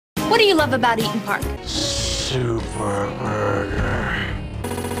What do you love about Eatn Park? Super burger.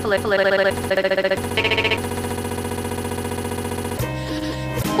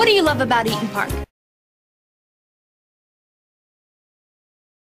 What do you love about Eatn Park?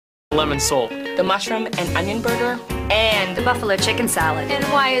 Lemon sole, the mushroom and onion burger, And the buffalo chicken salad. And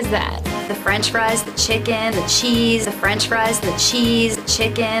why is that? The french fries, the chicken, the cheese, the french fries, the cheese, the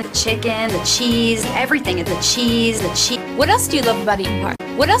chicken, the cheese, everything is the cheese, the cheese. What else do you love about Eatn Park?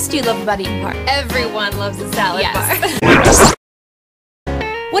 What else do you love about Eatn Park? Everyone loves a salad bar.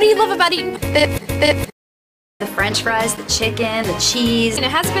 What do you love about Eatn The french fries, the chicken, the cheese. And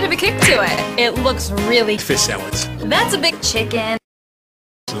it has a bit of a kick to it. It looks really... Fish salads. That's a big Chicken,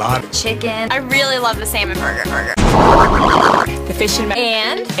 Lot. chicken. I really love the salmon burger. the fish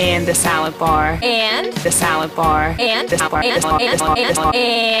and the salad bar, And the salad bar, and the salad bar,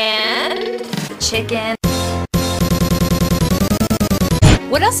 and Chicken.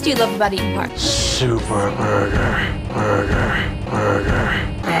 What else do you love about Eatn Park? Super burger.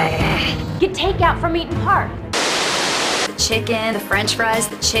 Get takeout from Eatn Park. The chicken, the french fries,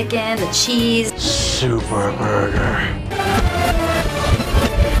 the chicken, the cheese. Super burger.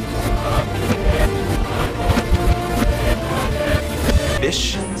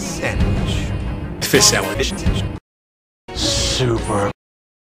 Fish sandwich. Fish salad. Super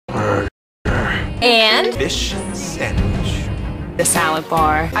burger. and Fish sandwich. the salad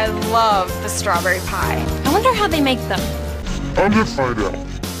bar. I love the strawberry pie. I wonder how they make them. I'm gonna find out.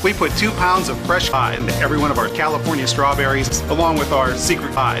 We put 2 pounds of fresh pie into every one of our California strawberries, along with our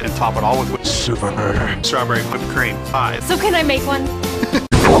secret pie, and top it all with Super burger. strawberry whipped cream pie. So can I make one?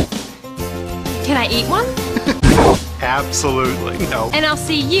 Can I eat one? Absolutely. No. And I'll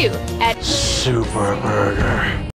see you at... Super burger.